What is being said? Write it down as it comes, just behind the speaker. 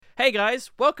Hey guys,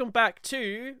 welcome back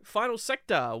to Final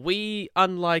Sector. We,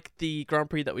 unlike the Grand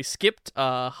Prix that we skipped,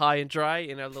 are high and dry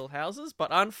in our little houses, but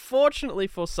unfortunately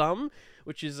for some,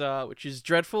 which is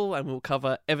dreadful and we'll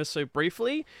cover ever so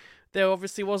briefly, there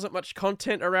obviously wasn't much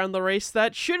content around the race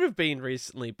that should have been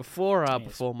recently before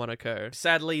Monaco.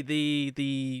 Sadly,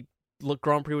 the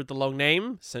Grand Prix with the long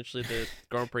name, essentially the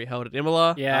Grand Prix held at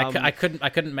Imola. Yeah, I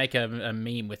couldn't make a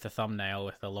meme with the thumbnail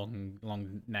with a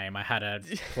long name. I had a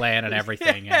plan and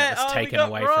everything, and it was taken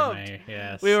away from me.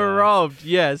 Yes, we were robbed.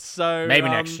 Yes, so maybe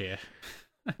next year.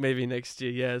 Maybe next year,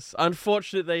 yes.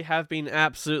 Unfortunately, they have been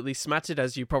absolutely smattered,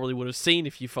 as you probably would have seen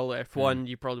if you follow F1.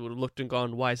 You probably would have looked and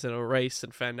gone, why is that a race,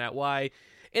 and found out why.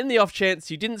 In the off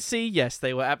chance you didn't see, yes,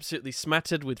 they were absolutely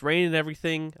smattered with rain and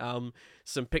everything.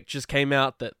 Some pictures came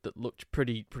out that looked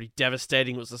pretty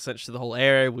devastating. It was essentially the whole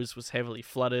area was heavily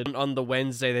flooded. On the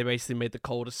Wednesday, they basically made the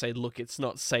call to say, look, it's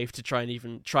not safe to try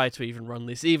to even run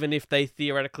this. Even if they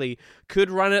theoretically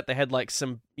could run it, they had like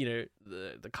some, the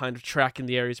kind of track in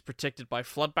the area is protected by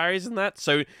flood barriers and that.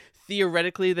 So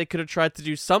theoretically, they could have tried to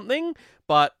do something,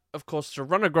 but of course, to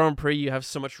run a Grand Prix, you have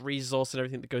so much resource and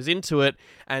everything that goes into it,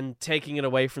 and taking it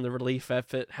away from the relief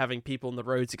effort, having people on the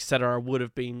roads, etc., would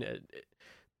have been a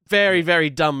very, very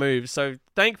dumb move. So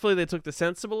thankfully, they took the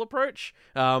sensible approach,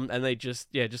 and they just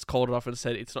called it off and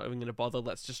said, it's not even going to bother,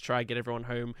 let's just try and get everyone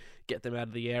home, get them out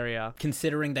of the area.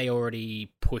 Considering they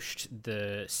already pushed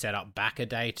the setup back a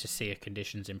day to see if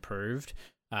conditions improved,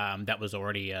 that was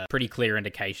already a pretty clear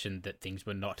indication that things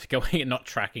were not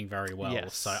tracking very well.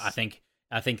 Yes. So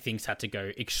I think things had to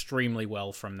go extremely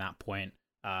well from that point.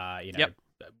 Yep.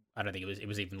 I don't think it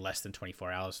was even less than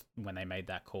 24 hours when they made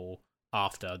that call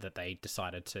after that they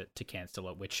decided to cancel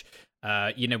it, which,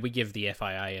 we give the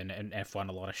FIA and F1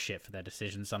 a lot of shit for their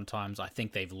decisions sometimes. I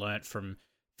think they've learnt from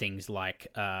things like,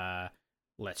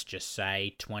 let's just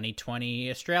say 2020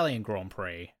 Australian Grand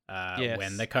Prix,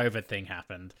 when the COVID thing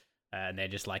happened. And they're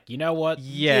just like, you know what?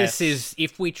 Yes. This is,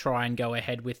 if we try and go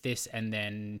ahead with this and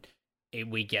then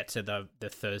we get to the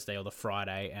Thursday or the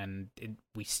Friday and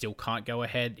we still can't go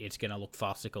ahead, it's going to look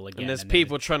farcical again. And there's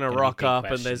people trying to rock up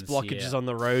and there's blockages on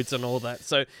the roads and all that.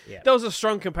 So there was a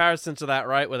strong comparison to that,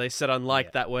 right? Where they said,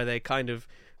 unlike that, where they kind of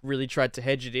really tried to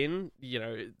hedge it in,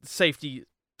 safety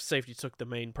took the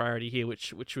main priority here,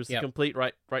 which was the complete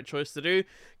right choice to do.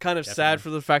 Kind of sad for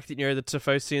the fact that, the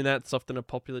Tifosi and that's often a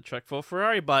popular track for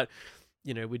Ferrari, but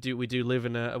we do live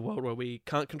in a world where we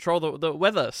can't control the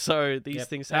weather, so these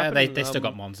things happen. They still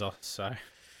got Monza, so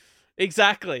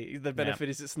exactly. The benefit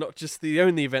is it's not just the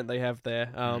only event they have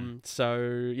there.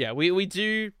 So yeah, we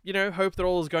do hope that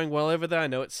all is going well over there. I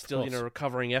know it's still a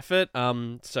recovering effort.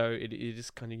 So it is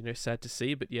kind of sad to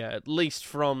see, but yeah, at least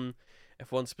from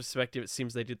F1's perspective, it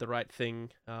seems they did the right thing.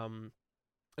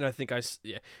 And I think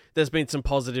there's been some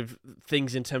positive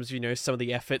things in terms of, some of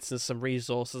the efforts and some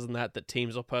resources and that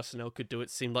teams or personnel could do. It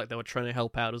seemed like they were trying to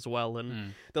help out as well.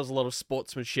 And there was a lot of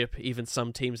sportsmanship, even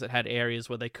some teams that had areas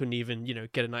where they couldn't even,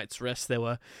 get a night's rest. They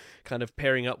were kind of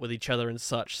pairing up with each other and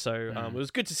such. So it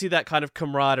was good to see that kind of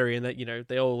camaraderie and that,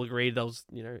 they all agreed. There was,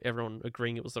 everyone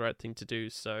agreeing it was the right thing to do.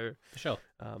 So for sure.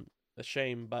 A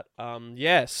shame, but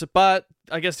yes. But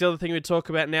I guess the other thing we talk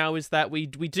about now is that we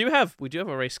do have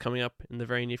a race coming up in the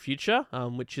very near future,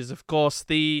 which is of course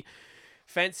the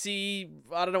fancy,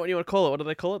 I don't know what you want to call it. What do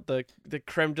they call it? The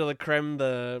creme de la creme,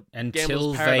 the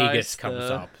until Paradise, Vegas comes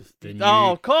up.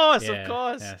 Of course.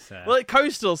 Yes, well,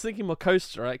 coastal. I was thinking more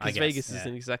coastal, right? Because Vegas yeah.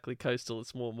 isn't exactly coastal.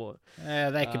 It's more.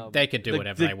 They could do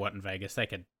whatever they want in Vegas. They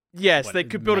could. Yes, they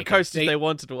could build a coaster if they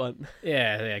wanted one.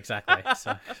 Yeah, exactly.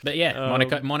 So, but yeah,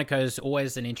 Monaco's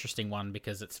always an interesting one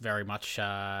because it's very much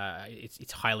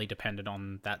it's highly dependent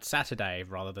on that Saturday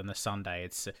rather than the Sunday.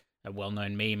 It's a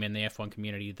well-known meme in the F1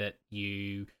 community that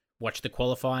you watch the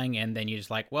qualifying and then you're just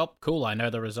like, well, cool, I know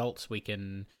the results. We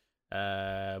can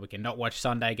not watch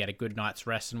Sunday, get a good night's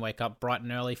rest, and wake up bright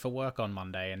and early for work on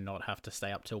Monday and not have to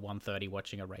stay up till 1:30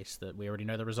 watching a race that we already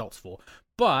know the results for.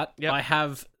 But I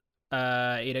have.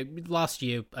 Last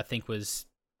year I think was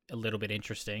a little bit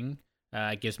interesting.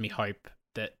 It gives me hope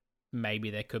that maybe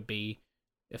there could be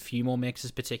a few more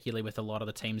mixes, particularly with a lot of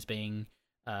the teams being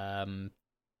a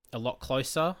lot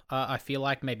closer. I feel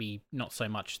like maybe not so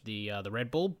much the Red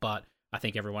Bull, but I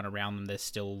think everyone around them, there's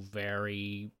still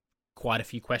quite a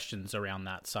few questions around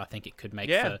that. So I think it could make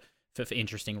for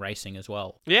interesting racing as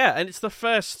well. Yeah, and it's the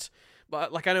first.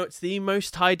 Like, I know it's the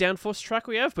most high downforce track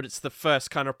we have, but it's the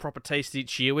first kind of proper taste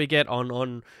each year we get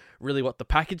on really what the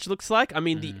package looks like. I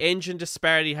mean, the engine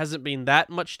disparity hasn't been that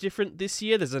much different this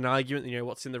year. There's an argument,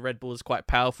 what's in the Red Bull is quite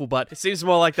powerful, but it seems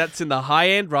more like that's in the high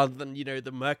end rather than,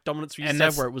 the Merc dominance we used to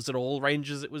have, where it was at all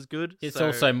ranges it was good. It's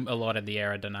also a lot of the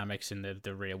aerodynamics in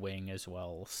the rear wing as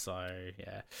well, so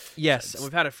yeah. Yes, and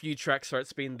we've had a few tracks where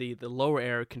it's been the lower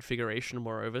aero configuration,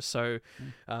 moreover, so,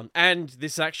 and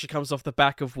this actually comes off the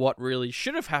back of what really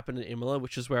should have happened in Imola,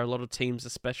 which is where a lot of teams,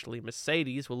 especially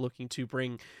Mercedes, were looking to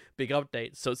bring big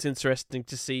updates. So it's interesting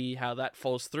to see how that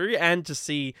falls through, and to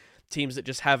see teams that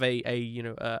just have a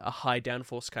high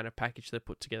downforce kind of package they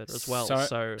put together as well.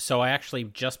 So I actually,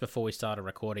 just before we started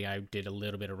recording, I did a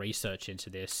little bit of research into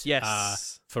this.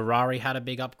 Yes. Ferrari had a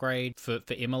big upgrade for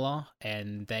Imola,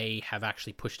 and they have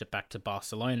actually pushed it back to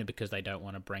Barcelona because they don't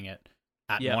want to bring it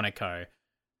at Monaco.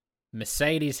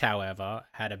 Mercedes, however,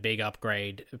 had a big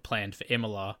upgrade planned for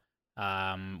Imola,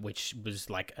 which was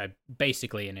like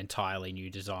basically an entirely new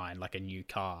design, like a new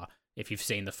car. If you've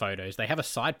seen the photos, they have a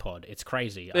side pod. It's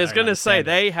crazy. I was going to say,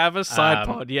 they have a side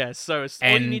pod, yes. So all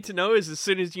you need to know is as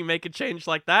soon as you make a change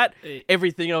like that,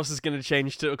 everything else is going to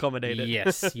change to accommodate it.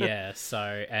 Yes, yeah.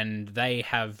 So, and they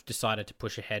have decided to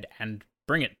push ahead and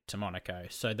bring it to Monaco.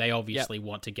 So they obviously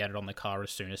want to get it on the car as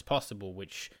soon as possible,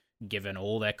 which, given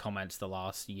all their comments the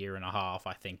last year and a half,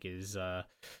 I think is,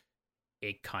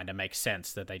 it kind of makes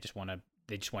sense that they just want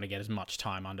to get as much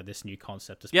time under this new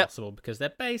concept as possible, because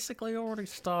they're basically already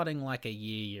starting like a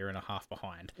year and a half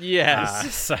behind.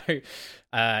 Yes. That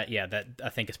I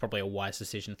think it's probably a wise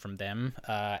decision from them.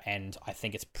 And I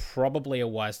think it's probably a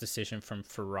wise decision from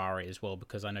Ferrari as well,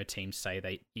 because I know teams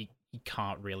say you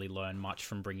can't really learn much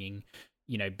from bringing,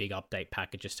 big update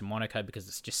packages to Monaco, because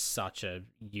it's just such a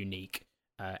unique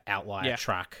outlier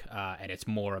track. And it's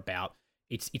more about,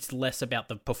 It's less about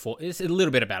the It's a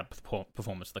little bit about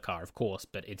performance of the car, of course,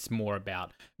 but it's more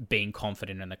about being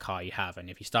confident in the car you have. And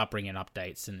if you start bringing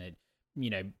updates and it,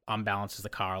 unbalances the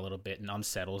car a little bit and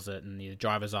unsettles it, and the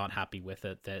drivers aren't happy with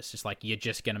it, then it's just like you're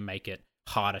just going to make it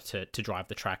harder to drive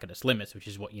the track at its limits, which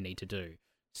is what you need to do.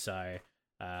 So,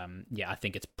 I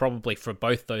think it's probably for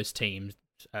both those teams.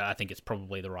 I think it's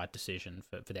probably the right decision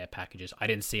for their packages. I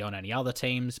didn't see on any other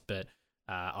teams, but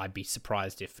I'd be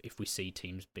surprised if we see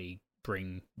teams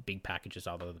bring big packages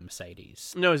other than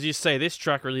Mercedes. No, as you say, this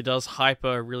track really does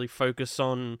really focus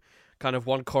on kind of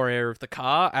one core area of the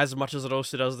car as much as it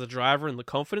also does the driver and the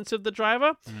confidence of the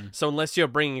driver. So unless you're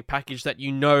bringing a package that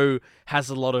has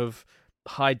a lot of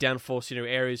high downforce,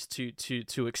 areas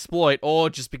to exploit, or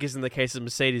just because in the case of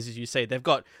Mercedes, as you say, they've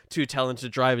got two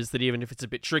talented drivers that even if it's a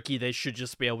bit tricky, they should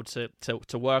just be able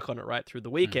to work on it right through the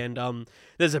weekend.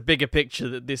 There's a bigger picture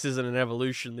that this isn't an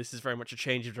evolution. This is very much a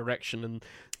change of direction, and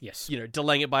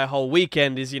delaying it by a whole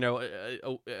weekend is,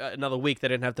 another week they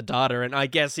don't have the data. And I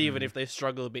guess even if they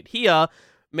struggle a bit here,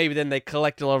 maybe then they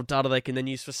collect a lot of data they can then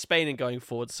use for Spain and going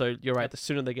forward. So you're right, the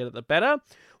sooner they get it, the better.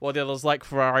 While the others like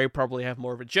Ferrari probably have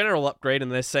more of a general upgrade,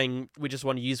 and they're saying, we just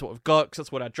want to use what we've got because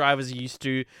that's what our drivers are used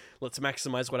to. Let's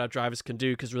maximize what our drivers can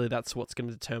do, because really that's what's going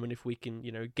to determine if we can,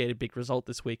 get a big result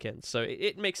this weekend. So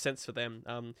it makes sense for them.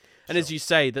 And as you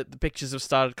say, that the pictures have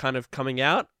started kind of coming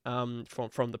out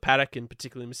from the paddock, and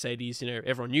particularly Mercedes.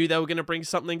 Everyone knew they were going to bring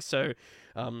something, so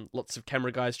lots of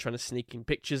camera guys trying to sneak in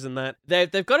pictures and that.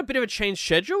 They've got a bit of a changed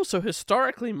schedule. So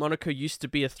historically, Monaco used to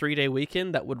be a 3-day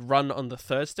weekend that would run on the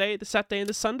Thursday, the Saturday, and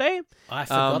the Sunday. I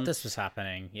forgot this was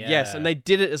happening. Yeah. Yes, and they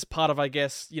did it as part of, I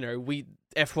guess,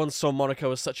 F1 saw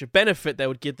Monaco as such a benefit, they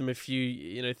would give them a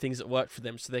few, things that worked for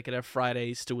them, so they could have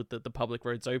Fridays still with the public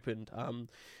roads opened.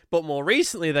 But more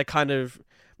recently, they kind of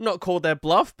not called their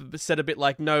bluff, but said a bit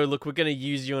like, no, look, we're going to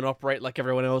use you and operate like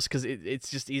everyone else because it's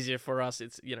just easier for us.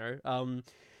 It's,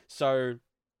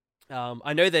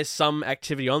 I know there's some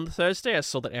activity on the Thursday. I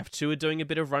saw that F2 are doing a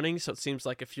bit of running, so it seems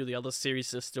like a few of the other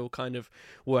series are still kind of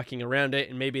working around it,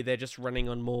 and maybe they're just running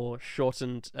on more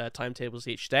shortened timetables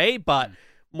each day. But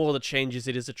more the changes,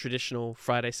 it is a traditional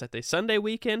Friday, Saturday, Sunday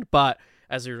weekend. But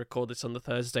as we record this on the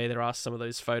Thursday, there are some of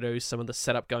those photos, some of the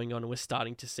setup going on, and we're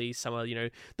starting to see some of,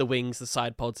 the wings, the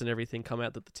side pods and everything come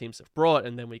out that the teams have brought,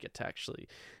 and then we get to actually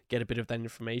get a bit of that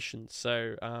information.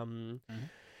 So,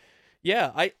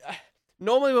 I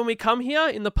normally when we come here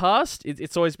in the past,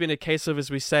 it's always been a case of,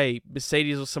 as we say,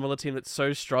 Mercedes or some other team that's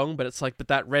so strong, but it's like, but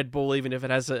that Red Bull, even if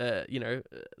it has a,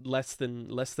 less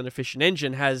than efficient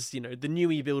engine, has, the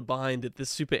newie build behind it, the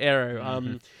super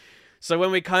aero. So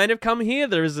when we kind of come here,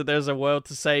 there's a world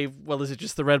to say, well, is it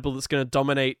just the Red Bull that's going to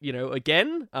dominate,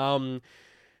 again?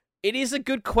 It is a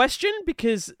good question,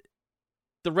 because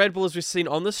the Red Bull, as we've seen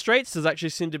on the straights, does actually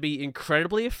seem to be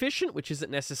incredibly efficient, which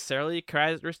isn't necessarily a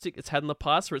characteristic it's had in the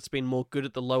past, where it's been more good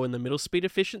at the low and the middle speed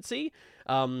efficiency.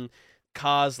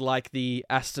 cars like the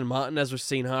Aston Martin, as we've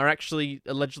seen, are actually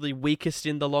allegedly weakest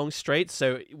in the long straight.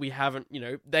 So we haven't,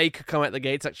 they could come out the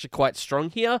gates actually quite strong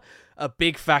here. A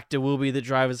big factor will be the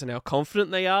drivers and how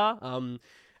confident they are.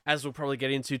 As we'll probably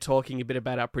get into talking a bit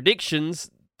about our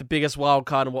predictions, the biggest wild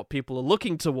card and what people are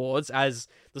looking towards, as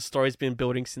the story's been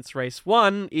building since race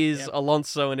 1, is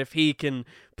Alonso, and if he can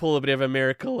pull a bit of a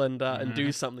miracle and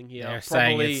do something here. They're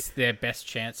saying it's their best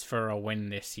chance for a win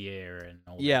this year. And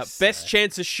all this, best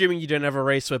chance, assuming you don't have a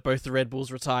race where both the Red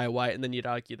Bulls retire white, and then you'd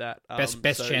argue that.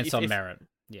 Best chance on merit.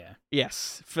 Yeah.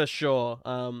 Yes, for sure.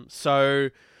 So,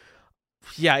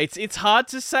 yeah, it's hard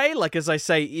to say. Like, as I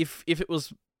say, if it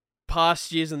was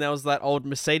past years and there was that old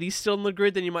Mercedes still on the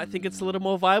grid, then you might think it's a little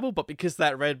more viable. But because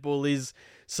that Red Bull is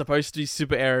supposed to be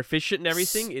super air efficient and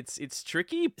everything, it's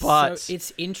tricky. But so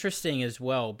it's interesting as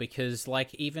well because,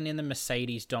 like, even in the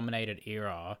Mercedes dominated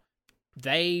era,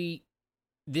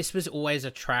 this was always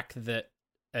a track that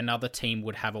another team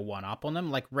would have a one up on them.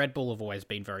 Like, Red Bull have always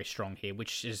been very strong here,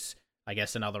 which is, I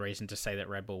guess, another reason to say that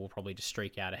Red Bull will probably just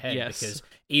streak out ahead. Yes. Because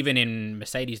even in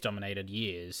Mercedes dominated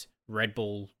years, Red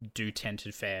Bull do tend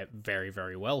to fare very,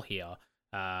 very well here.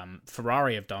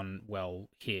 Ferrari have done well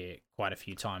here quite a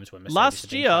few times when Mercedes last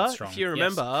have been year, quite strong. if you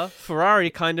remember, Ferrari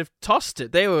kind of tossed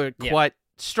it. They were quite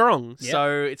strong,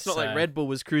 so it's not like Red Bull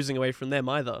was cruising away from them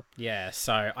either. Yeah,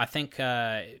 so I think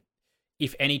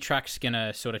if any track's going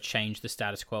to sort of change the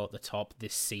status quo at the top,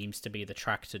 this seems to be the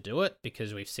track to do it,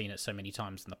 because we've seen it so many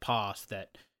times in the past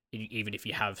that even if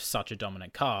you have such a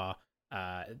dominant car,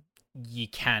 you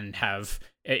can have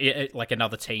like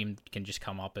another team can just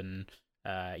come up and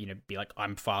be like,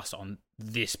 I'm fast on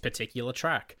this particular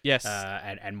track. Yes,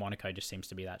 and Monaco just seems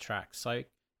to be that track. So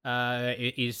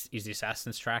is this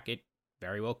Aston's track? It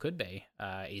very well could be.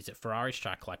 Is it Ferrari's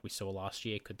track like we saw last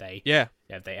year? Could they? Yeah.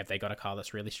 Have they got a car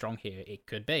that's really strong here? It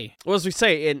could be. Well, as we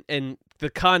say, and the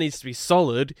car needs to be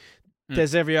solid.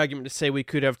 There's every argument to say we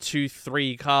could have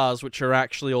 2-3 cars which are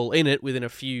actually all in it within a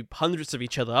few hundredths of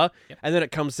each other, and then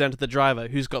it comes down to the driver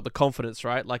who's got the confidence,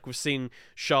 right? Like, we've seen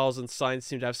Charles and Sainz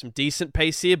seem to have some decent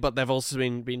pace here, but they've also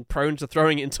been prone to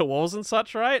throwing it into walls and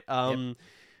such, right?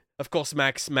 Of course,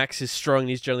 Max is strong.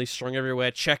 He's generally strong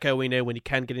everywhere. Checo, we know when he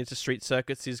can get into street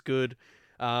circuits, is good.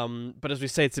 But as we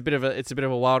say, it's a bit of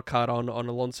a wild card on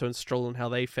Alonso and Stroll and how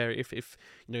they fare.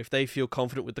 If they feel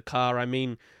confident with the car, I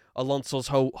mean,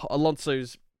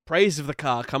 Alonso's praise of the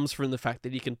car comes from the fact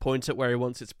that he can point it where he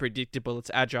wants. It's predictable,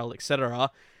 it's agile, etc.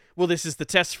 Well, this is the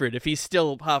test for it. If he's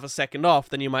still half a second off,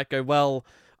 then you might go, well,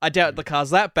 I doubt the car's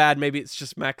that bad. Maybe it's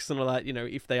just Max and all that.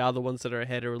 If they are the ones that are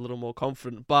ahead, are a little more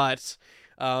confident. But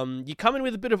you come in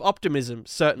with a bit of optimism.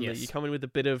 Certainly, you come in with a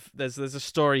bit of there's a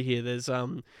story here. There's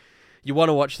you want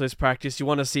to watch those practice. You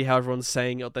want to see how everyone's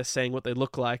saying what they're saying, what they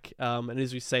look like. And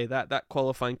as we say, that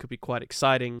qualifying could be quite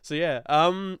exciting. So yeah,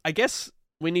 I guess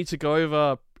we need to go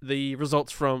over the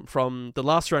results from the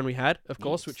last round we had, of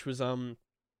course, which is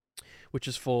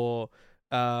for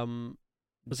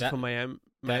was it for Miami?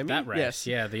 That race,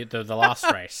 yes. the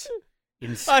last race.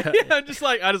 I just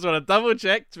want to double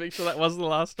check to make sure that wasn't the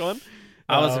last one.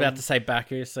 I was about to say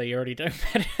Baku, so you already don't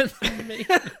better than me.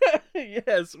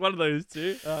 Yes, one of those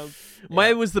two.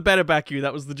 Mine was the better Baku.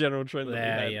 That was the general trend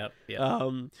that we had.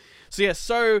 Yep.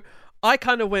 So I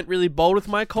kind of went really bold with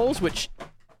my calls, which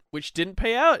didn't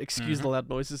pay out. Excuse the loud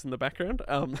noises in the background.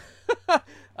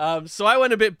 So I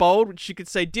went a bit bold, which you could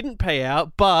say didn't pay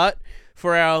out, but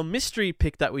for our mystery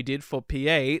pick that we did for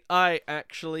P8, I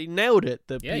actually nailed it.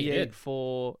 The P8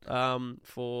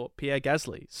 for Pierre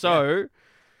Gasly. So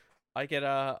I get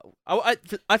I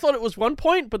thought it was 1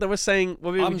 point, but they were saying,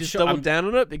 well, maybe we just doubled down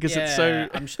on it because it's so.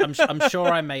 I'm sure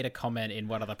I made a comment in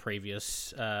one of the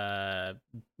previous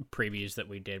previews that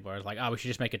we did where I was like, we should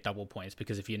just make it double points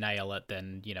because if you nail it,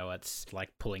 then it's like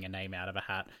pulling a name out of a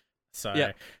hat.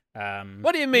 So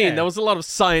what do you mean? There was a lot of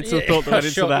science and thought that went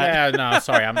into that. Yeah, no,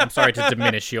 sorry. I'm sorry to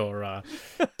diminish your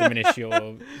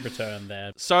return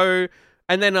there. So.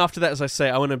 And then after that, as I say,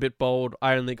 I went a bit bold.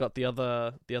 I only got the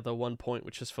other 1 point,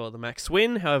 which is for the max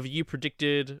win. However, you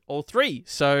predicted all 3.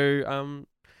 So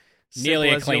nearly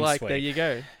a clean sweep. There you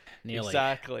go. Nearly.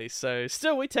 Exactly. So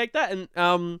still, we take that, and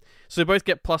so we both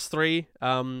get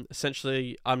 +3.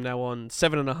 Essentially, I'm now on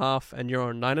 7.5, and you're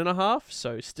on 9.5.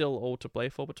 So still all to play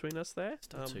for between us there.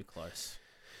 Still too close.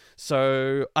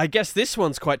 So I guess this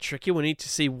one's quite tricky. We need to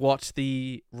see what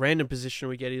the random position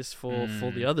we get is for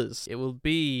the others. It will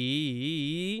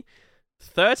be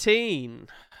 13.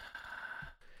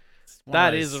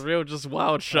 That is a real just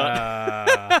wild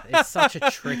shot. It's such a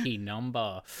tricky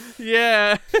number.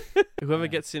 Yeah. Whoever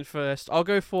gets in first. I'll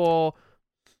go for...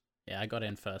 Yeah, I got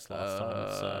in first last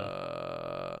time.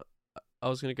 So I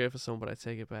was going to go for someone, but I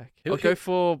take it back. I'll go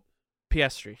for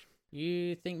Piastri.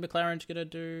 You think McLaren's going to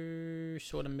do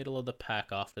sort of middle of the pack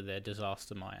after their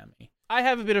disaster Miami? I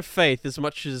have a bit of faith, as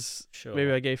much as Sure. maybe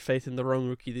I gave faith in the wrong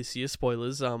rookie this year.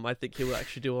 Spoilers. I think he will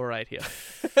actually do all right here.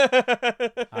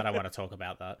 I don't want to talk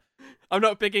about that. I'm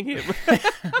not picking him.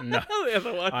 No, the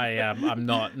other one. I'm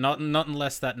not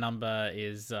unless that number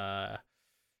is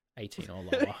 18 or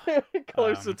lower.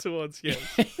 Closer towards, yes.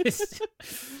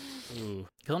 Because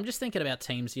I'm just thinking about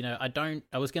teams.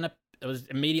 I was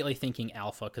immediately thinking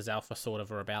Alpha, because Alpha sort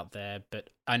of are about there, but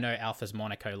I know Alpha's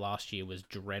Monaco last year was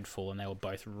dreadful, and they were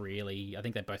both I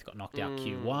think they both got knocked out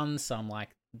Q1, so I'm like,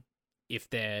 if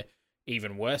they're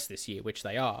even worse this year, which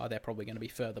they are, they're probably going to be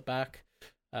further back.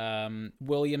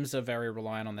 Williams are very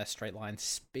reliant on their straight line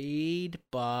speed,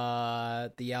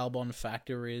 but the Albon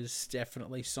factor is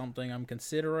definitely something I'm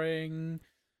considering.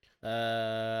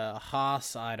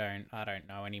 Haas, I don't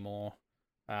know anymore.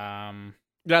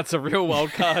 That's a real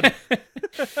wild card.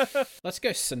 Let's go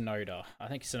Tsunoda. I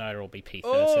think Tsunoda will be P13.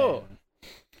 Oh.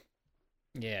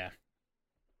 Yeah.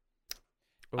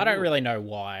 Ooh. I don't really know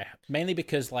why. Mainly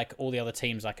because, like, all the other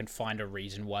teams, I can find a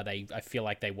reason why I feel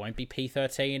like they won't be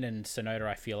P13, and Tsunoda,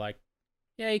 I feel like,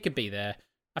 yeah, he could be there.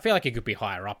 I feel like he could be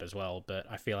higher up as well, but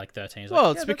I feel like 13 is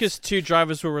it's because 2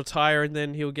 drivers will retire, and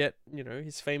then he'll get,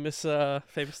 his famous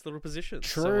little positions.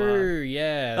 True,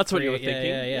 yeah. That's what you were thinking.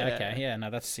 Yeah, okay. Yeah, no,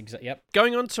 that's exactly, yep.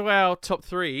 Going on to our top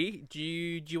 3, do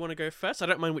you want to go first? I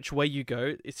don't mind which way you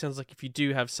go. It sounds like if you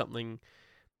do have something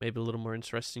maybe a little more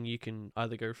interesting, you can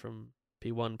either go from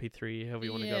P1, P3, however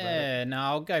you want to go about it. Yeah, no,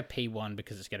 I'll go P1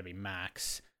 because it's going to be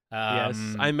Max. Yes,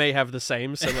 I may have the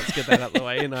same, so let's get that out of the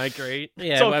way, and I agree.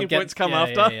 Yeah, Talking points come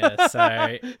after. Yeah, so,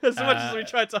 as much as we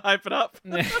tried to hype it up.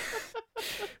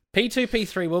 P2,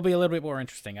 P3 will be a little bit more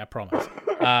interesting, I promise.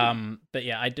 But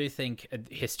yeah, I do think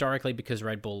historically, because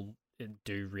Red Bull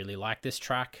do really like this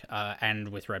track, and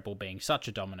with Red Bull being such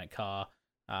a dominant car,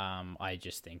 I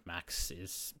just think Max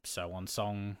is so on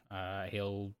song.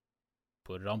 He'll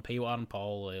put it on P1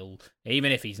 pole.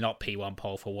 Even if he's not P1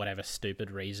 pole for whatever stupid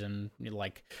reason,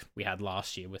 like we had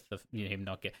last year with him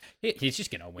not he's just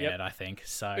gonna win it, I think.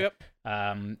 So,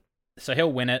 so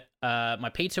he'll win it. My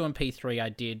P2 and P3, I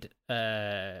did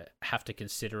have to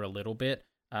consider a little bit,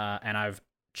 and I've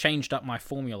changed up my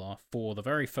formula for the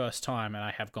very first time, and I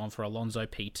have gone for Alonso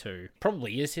P2.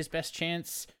 Probably is his best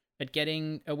chance at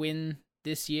getting a win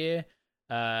this year.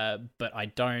 But I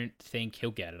don't think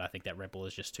he'll get it. I think that Red Bull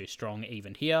is just too strong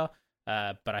even here.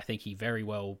 But I think he very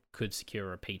well could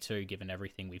secure a P2 given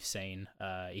everything we've seen.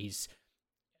 He's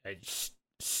a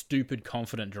stupid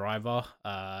confident driver.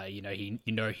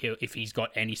 If he's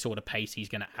got any sort of pace, he's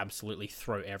going to absolutely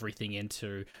throw everything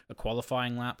into a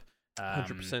qualifying lap.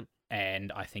 100%.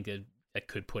 And I think it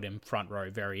could put him front row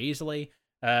very easily.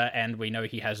 And we know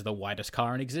he has the widest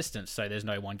car in existence, so there's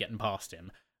no one getting past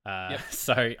him.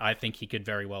 So I think he could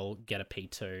very well get a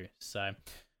P2. So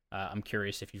I'm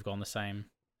curious if you've gone the same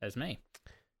as me.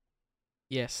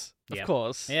 Yes, of Yep.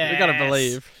 course. Yes. We gotta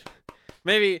believe.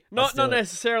 Maybe not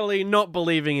necessarily not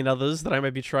believing in others that I may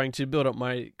be trying to build up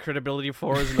my credibility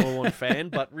for as an all-one fan,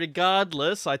 but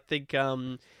regardless, I think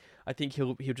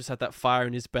he'll just have that fire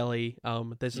in his belly.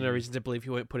 There's no reason to believe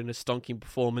he won't put in a stonking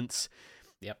performance.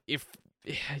 Yep.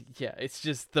 It's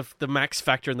just the Max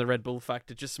factor and the Red Bull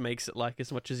factor just makes it like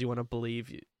as much as you want to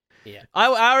believe. Yeah. I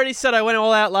already said I went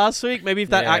all out last week. Maybe if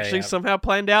that somehow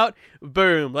planned out,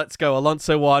 boom, let's go.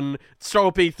 Alonso 1,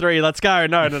 Stroll P3, let's go.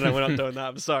 No, we're not doing that.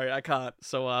 I'm sorry, I can't.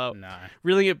 So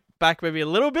reeling it back maybe a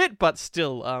little bit, but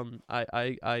still,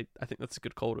 I think that's a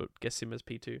good call to guess him as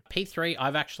P2. P3,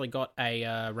 I've actually got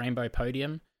a rainbow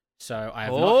podium, so I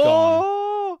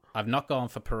have not gone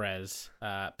for Perez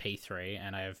P3,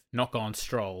 and I have not gone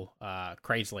Stroll,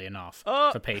 crazily enough,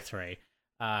 for P3.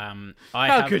 I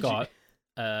have got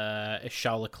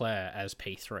Charles Leclerc as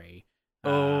P3.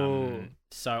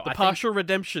 So the partial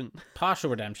redemption. Partial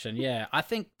redemption, yeah. I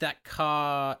think that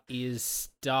car is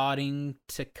starting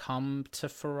to come to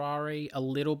Ferrari a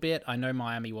little bit. I know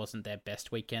Miami wasn't their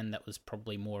best weekend. That was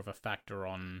probably more of a factor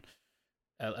on...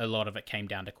 A lot of it came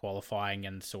down to qualifying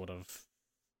and sort of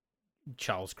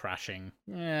Charles crashing.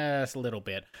 Yeah, it's a little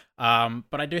bit.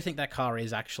 But I do think that car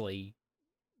is actually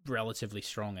relatively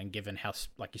strong, and given how,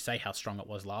 like you say, how strong it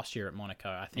was last year at Monaco,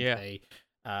 I think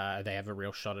they have a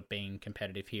real shot at being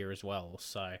competitive here as well.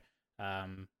 So,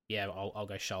 I'll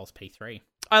go Charles P3.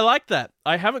 I like that.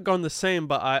 I haven't gone the same,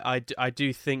 but I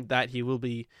do think that he will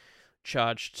be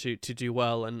charged to do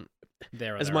well. And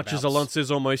there or as much as thereabouts.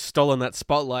 Alonso's almost stolen that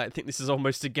spotlight, I think this is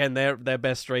almost again their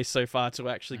best race so far to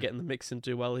actually get in the mix and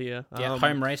do well here. Yeah,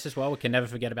 home race as well. We can never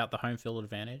forget about the home field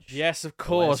advantage. Yes, of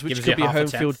course, which gives could you be a half a home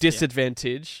tenth, field yeah.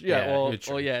 disadvantage. Yeah,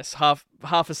 or yes, half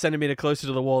a centimeter closer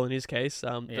to the wall in his case.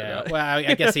 Yeah, well,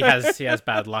 I guess he has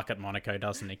bad luck at Monaco,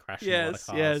 doesn't he? Crashing a lot of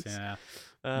cars. Yes.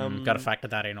 Yeah. Got to factor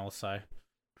that in also.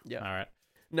 Yeah. All right.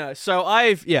 No, so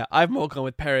I've more gone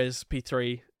with Perez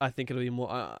P3. I think it'll be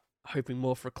more hoping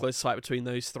more for a close fight between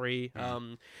those three.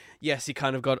 Yes, he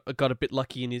kind of got a bit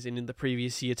lucky in the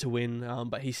previous year to win,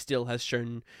 but he still has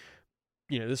shown,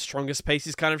 the strongest pace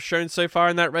he's kind of shown so far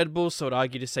in that Red Bull. So I'd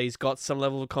argue to say he's got some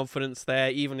level of confidence there.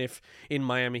 Even if in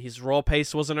Miami his raw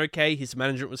pace wasn't okay, his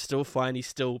management was still fine. He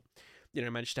still,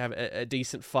 managed to have a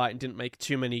decent fight and didn't make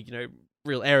too many,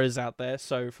 real errors out there.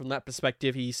 So from that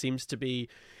perspective, he seems to be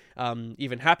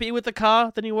even happier with the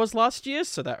car than he was last year,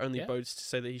 so that only bodes to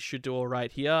say that he should do all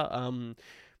right here.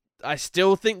 I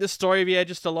still think the story of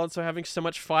just Alonso having so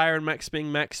much fire and Max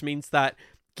being Max means that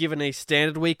given a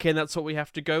standard weekend, that's what we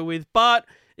have to go with, but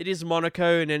it is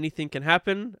Monaco and anything can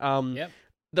happen.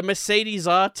 The Mercedes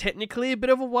are technically a bit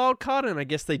of a wild card, and I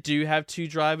guess they do have two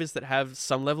drivers that have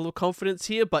some level of confidence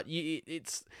here, but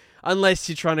it's unless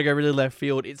you're trying to go really left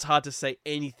field, it's hard to say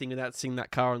anything without seeing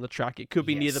that car on the track. It could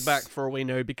be near the back for all we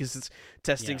know because it's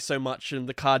testing so much and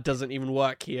the car doesn't even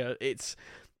work here. It's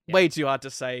way too hard to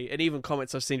say. And even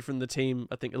comments I've seen from the team,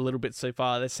 I think a little bit so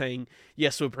far, they're saying,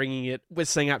 yes, we're bringing it. We're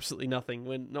saying absolutely nothing.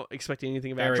 We're not expecting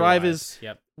anything of our drivers.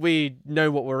 We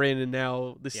know what we're in, and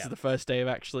now this is the first day of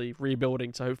actually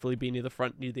rebuilding to hopefully be near the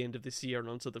front near the end of this year and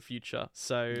onto the future.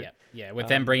 So with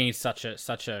them bringing such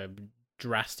a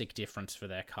drastic difference for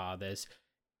their car, there's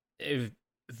a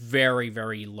very,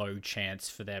 very low chance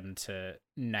for them to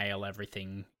nail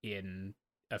everything in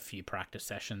a few practice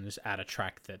sessions at a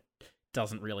track that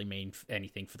doesn't really mean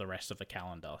anything for the rest of the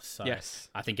calendar. So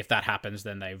I think if that happens,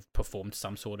 then they've performed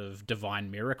some sort of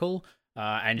divine miracle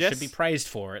and should be praised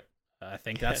for it. I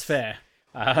think that's fair.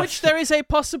 Which there is a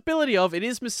possibility of. It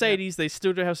is Mercedes. They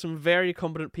still do have some very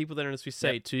competent people there, and as we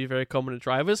say, two very competent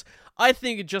drivers. I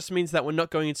think it just means that we're not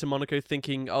going into Monaco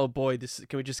thinking, oh boy,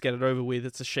 can we just get it over with?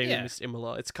 It's a shame we missed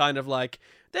Imola. It's kind of like,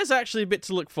 there's actually a bit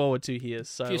to look forward to here.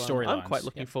 So I'm quite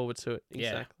looking forward to it.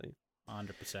 Exactly.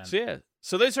 100%.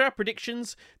 So those are our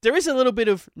predictions. There is a little bit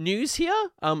of news here,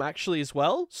 actually, as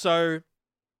well. So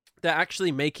they're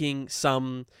actually making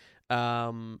some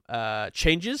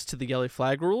changes to the yellow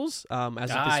flag rules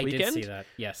as of this weekend. I did see that.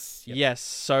 Yes. Yes.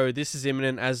 So this is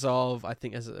imminent as of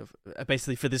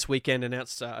basically for this weekend,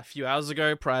 announced a few hours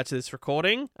ago prior to this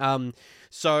recording.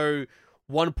 So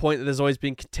one point that there's always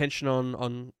been contention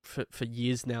on for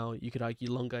years now, you could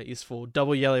argue longer, is for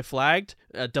double yellow flags,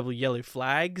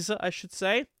 I should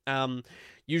say.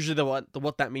 Usually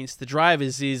what that means to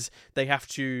drivers is they have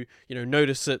to,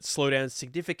 notice it, slow down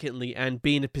significantly, and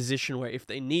be in a position where if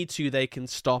they need to, they can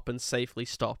stop and safely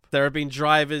stop. There have been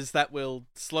drivers that will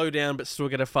slow down but still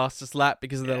get a fastest lap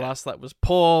because their last lap was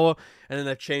poor, and then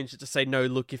they've changed it to say, no,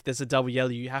 look, if there's a double yellow,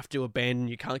 you have to abandon.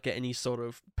 You can't get any sort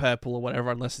of purple or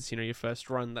whatever unless it's, your first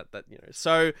run.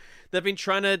 So they've been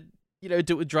trying to, do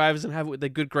it with drivers and have it with their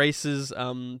good graces,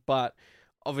 but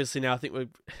obviously now I think we're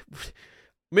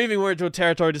moving more into a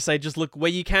territory to say, just look, where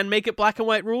you can make it black and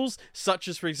white rules, such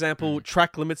as, for example,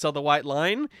 track limits are the white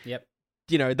line. Yep.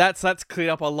 That's cleared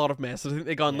up a lot of mess. I think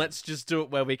they're going, let's just do it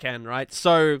where we can, right?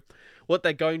 So what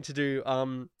they're going to do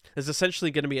is essentially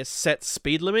going to be a set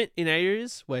speed limit in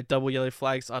areas where double yellow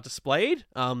flags are displayed.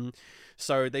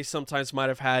 So they sometimes might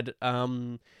have had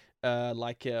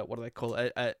what do they call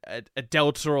it? A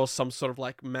delta or some sort of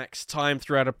like max time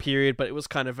throughout a period, but it was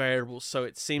kind of variable. So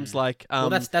it seems like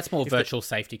that's more virtual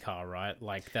safety car, right?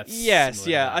 Like that's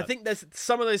I think there's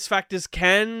some of those factors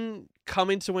can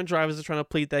come into when drivers are trying to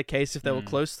plead their case if they were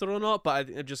close to it or not. But I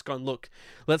think they've just gone, look,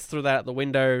 let's throw that out the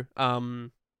window.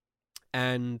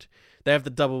 And they have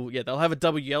they'll have a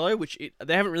double yellow, which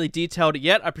they haven't really detailed it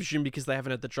yet, I presume because they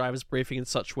haven't had the driver's briefing and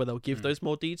such where they'll give those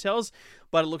more details.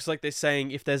 But it looks like they're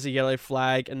saying if there's a yellow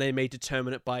flag, and they may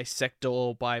determine it by sector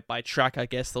or by track, I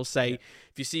guess, they'll say,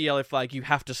 if you see a yellow flag, you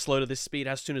have to slow to this speed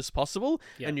as soon as possible,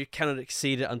 and you cannot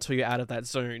exceed it until you're out of that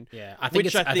zone. Yeah, I think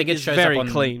it shows very up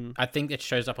clean. I think it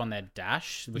shows up on their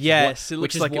dash. Which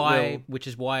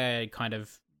is why I kind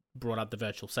of brought up the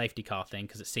virtual safety car thing,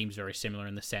 because it seems very similar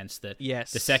in the sense that the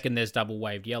second there's double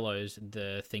waved yellows,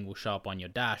 the thing will show up on your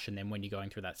dash, and then when you're going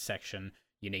through that section,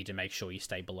 you need to make sure you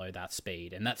stay below that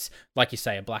speed. And that's, like you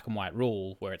say, a black and white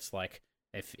rule where it's like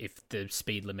if the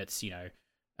speed limit's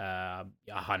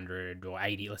 100 or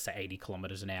 80, let's say 80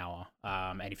 kilometers an hour,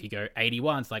 and if you go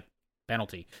 81, it's like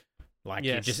penalty. Like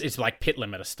Yes. it's like pit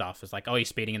limiter stuff. It's like, oh, you're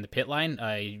speeding in the pit lane.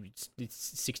 It's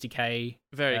 60k.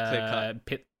 Very clear cut.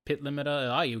 Pit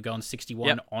limiter. Oh, you're going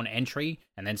 61 on entry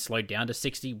and then slowed down to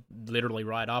 60 literally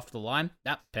right after the line.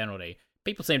 That penalty.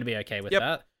 People seem to be okay with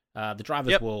that. The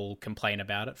drivers will complain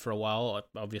about it for a while.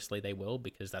 Obviously, they will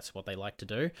because that's what they like to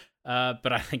do.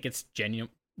 But I think it's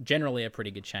generally a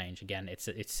pretty good change. Again, it's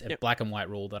a black and white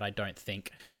rule that I don't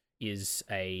think is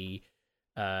a.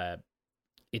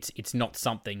 It's not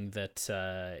something that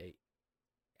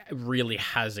really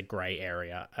has a grey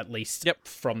area, at least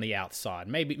from the outside.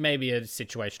 Maybe a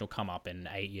situation will come up in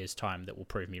 8 years' time that will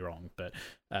prove me wrong. But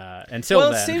until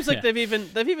then, it seems like they've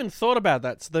even thought about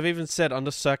that. So they've even said under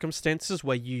circumstances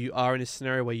where you are in a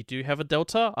scenario where you do have a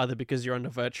delta, either because you're under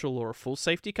virtual or a full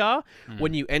safety car,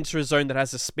 when you enter a zone that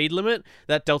has a speed limit,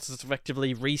 that delta is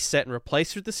effectively reset and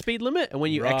replaced with the speed limit, and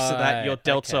when you exit that, your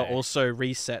delta also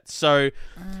resets. So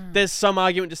there's some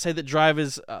argument to say that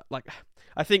drivers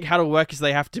I think how to work is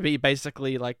they have to be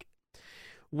basically like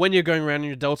when you're going around in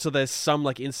your delta, there's some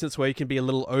like instance where you can be a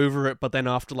little over it, but then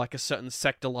after like a certain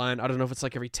sector line, I don't know if it's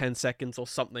like every 10 seconds or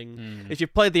something. If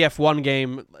you've played the F1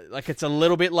 game, like it's a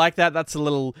little bit like that. That's a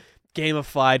little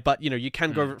gamified, but you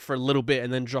can go over it for a little bit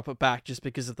and then drop it back just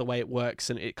because of the way it works,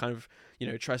 and it kind of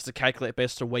tries to calculate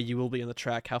based on where you will be on the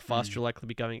track, how fast you're likely to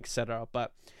be going, etc.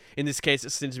 But in this case,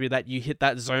 it seems to be that you hit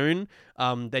that zone,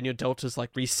 then your delta's like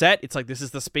reset. It's like this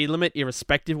is the speed limit,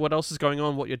 irrespective of what else is going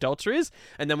on, what your delta is.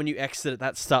 And then when you exit it,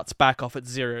 that starts back off at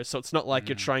 0. So it's not like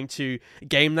you're trying to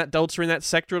game that delta in that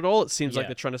sector at all. It seems like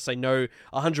they're trying to say, no,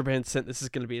 100% this is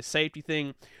going to be a safety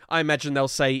thing. I imagine they'll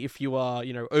say if you are,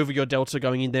 over your delta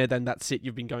going in there, then that's it.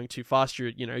 You've been going too fast.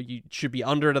 You should be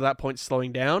under it at that point,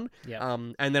 slowing down.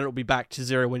 And then it'll be back to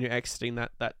 0 when you're exiting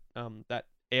that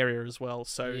area as well.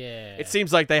 So it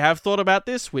seems like they have thought about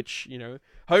this, which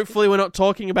hopefully we're not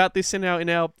talking about this in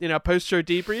our post-show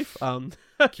debrief.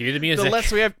 Cue the music. The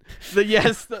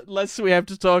less we have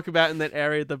to talk about in that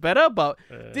area, the better. But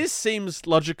this seems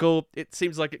logical. It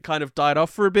seems like it kind of died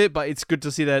off for a bit, but it's good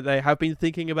to see that they have been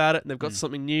thinking about it and they've got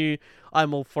something new.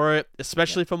 I'm all for it,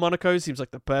 especially for Monaco. Seems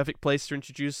like the perfect place to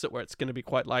introduce it, where it's going to be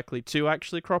quite likely to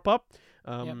actually crop up.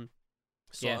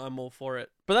 So I'm all for it.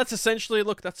 But that's essentially,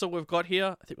 that's all we've got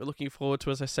here. I think we're looking forward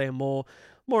to, as I say, a more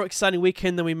exciting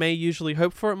weekend than we may usually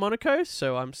hope for at Monaco.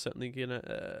 So I'm certainly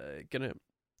gonna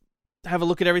have a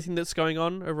look at everything that's going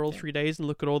on over all 3 days and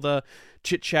look at all the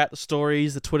chit-chat, the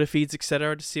stories, the Twitter feeds,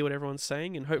 etc. to see what everyone's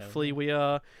saying. And hopefully we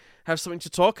have something to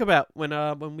talk about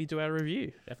when we do our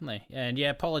review. Definitely. And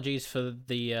apologies for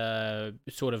the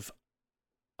sort of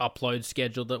upload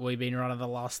schedule that we've been running the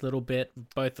last little bit.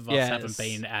 Both of us haven't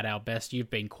been at our best.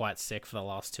 You've been quite sick for the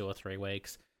last 2 or 3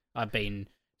 weeks. I've been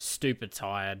stupid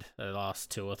tired the last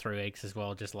 2 or 3 weeks as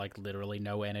well, just like literally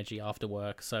no energy after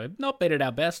work. So not been at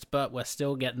our best, but we're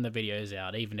still getting the videos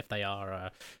out, even if they are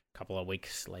a couple of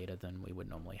weeks later than we would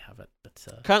normally have it.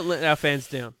 But can't let our fans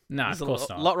down. No, of course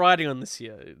not. A lot riding on this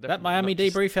year. That Miami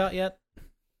debrief out yet?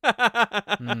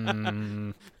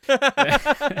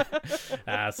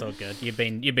 It's all good. You've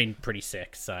been pretty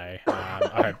sick, so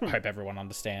I hope everyone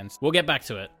understands. We'll get back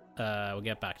to it.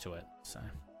 So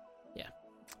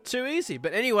too easy.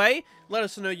 But anyway, let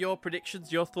us know your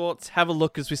predictions, your thoughts. Have a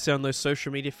look, as we say, on those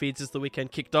social media feeds as the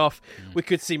weekend kicked off. We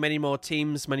could see many more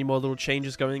teams, many more little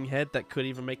changes going ahead that could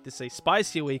even make this a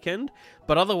spicier weekend.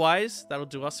 But otherwise, that'll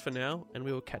do us for now, and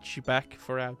we will catch you back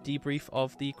for our debrief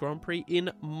of the Grand Prix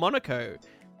in Monaco.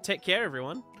 Take care,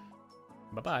 everyone.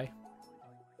 Bye-bye.